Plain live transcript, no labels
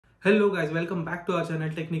Hello guys, welcome back to our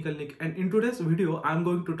channel Technical Nick, and in today's video I'm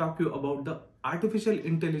going to talk to you about the artificial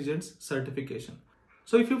intelligence certification.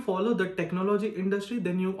 So if you follow the technology industry,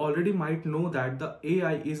 then you already might know that the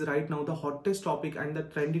AI is right now the hottest topic and the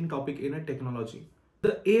trending topic in a technology.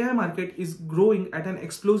 The AI market is growing at an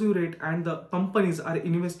explosive rate and the companies are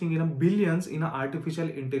investing in billions in artificial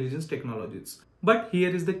intelligence technologies. But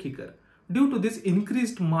here is the kicker. Due to this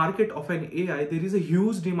increased market of an AI, there is a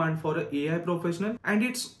huge demand for an AI professional and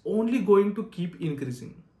it's only going to keep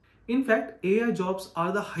increasing. In fact, AI jobs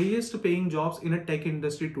are the highest paying jobs in a tech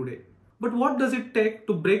industry today. But what does it take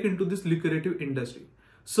to break into this lucrative industry?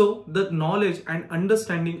 So the knowledge and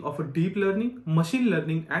understanding of a deep learning, machine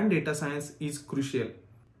learning and data science is crucial.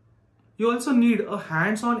 You also need a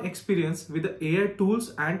hands-on experience with the AI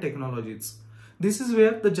tools and technologies. This is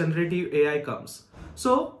where the generative AI comes.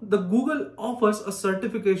 So the Google offers a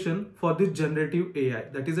certification for this generative AI,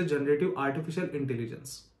 that is a generative artificial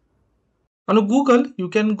intelligence. On Google, you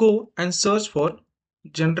can go and search for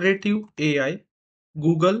generative AI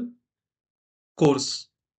Google course.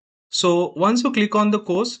 So once you click on the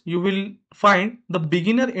course, you will find the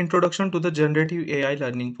beginner introduction to the generative AI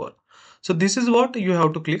learning for. So this is what you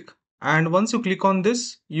have to click. And once you click on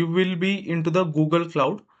this, you will be into the Google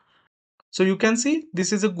Cloud. So you can see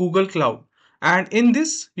this is a Google Cloud. And in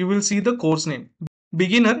this, you will see the course name,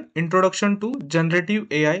 Beginner Introduction to Generative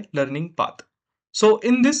AI Learning Path. So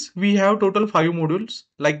in this, we have total 5 modules,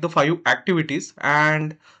 like the 5 activities,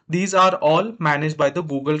 and these are all managed by the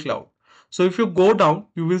Google Cloud. So if you go down,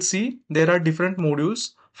 you will see there are different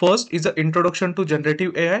modules. First is the introduction to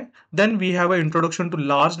generative AI. Then we have an introduction to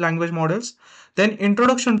large language models. Then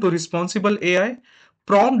introduction to responsible AI,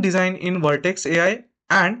 prompt design in Vertex AI,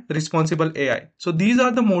 and responsible AI. So these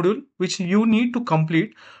are the module which you need to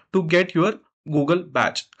complete to get your Google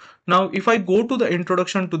badge. Now, if I go to the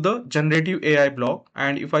introduction to the generative AI blog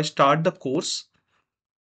and if I start the course,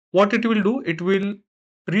 what it will do, it will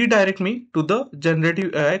redirect me to the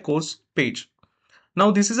generative AI course page.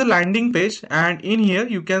 Now this is a landing page and in here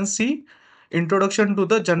you can see introduction to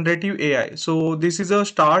the generative AI. So this is a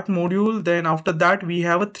start module. Then after that we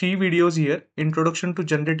have a 3 videos here, introduction to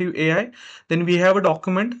generative AI. Then we have a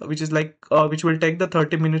document which is like which will take the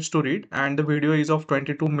 30 minutes to read and the video is of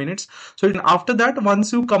 22 minutes. So after that,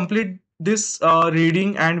 once you complete this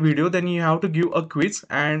reading and video, then you have to give a quiz,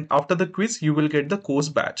 and after the quiz you will get the course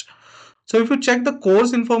badge. So if you check the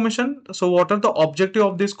course information, so what are the objective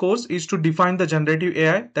of this course is to define the generative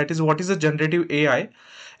AI, that is what is a generative AI,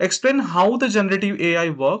 explain how the generative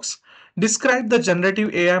AI works, describe the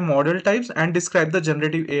generative AI model types and describe the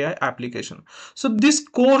generative AI application. So this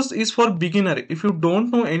course is for beginner. If you don't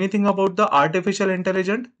know anything about the artificial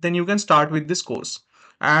intelligence, then you can start with this course.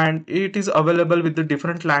 And it is available with the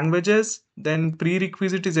different languages. Then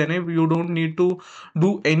prerequisite is enough. You don't need to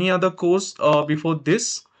do any other course before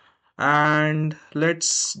this. And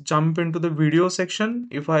let's jump into the video section.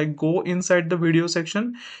 If I go inside the video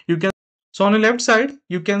section, you can, so on the left side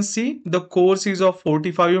you can see the course is of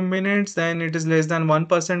 45 minutes, then it is less than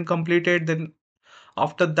 1% completed. Then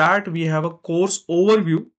after that we have a course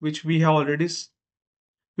overview which we have already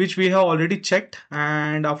checked,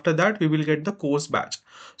 and after that we will get the course badge.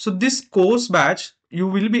 So this course badge you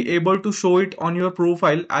will be able to show it on your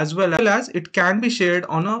profile, as well as it can be shared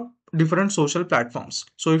on a different social platforms.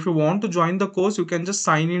 So if you want to join the course, you can just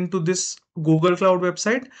sign into this Google Cloud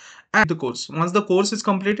website and the course. Once the course is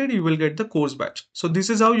completed, you will get the course badge. So this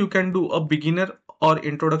is how you can do a beginner or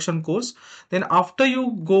introduction course. Then after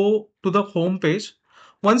you go to the home page,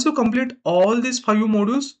 once you complete all these 5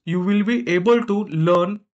 modules, you will be able to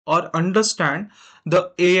learn or understand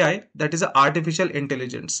the AI, that is artificial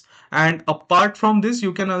intelligence. And apart from this,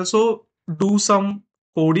 you can also do some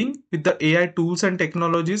coding with the AI tools and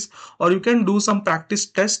technologies, or you can do some practice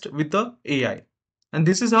test with the AI. And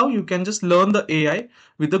this is how you can just learn the AI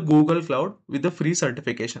with the Google Cloud with the free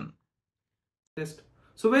certification. Test.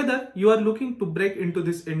 So whether you are looking to break into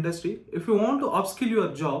this industry, if you want to upskill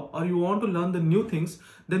your job or you want to learn the new things,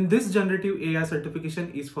 then this generative AI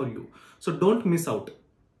certification is for you. So don't miss out.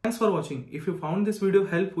 Thanks for watching. If you found this video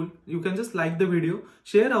helpful, you can just like the video,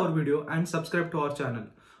 share our video and subscribe to our channel.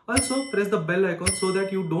 Also press the bell icon so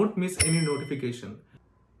that you don't miss any notification.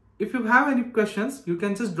 If you have any questions, you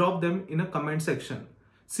can just drop them in a comment section.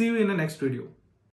 See you in the next video.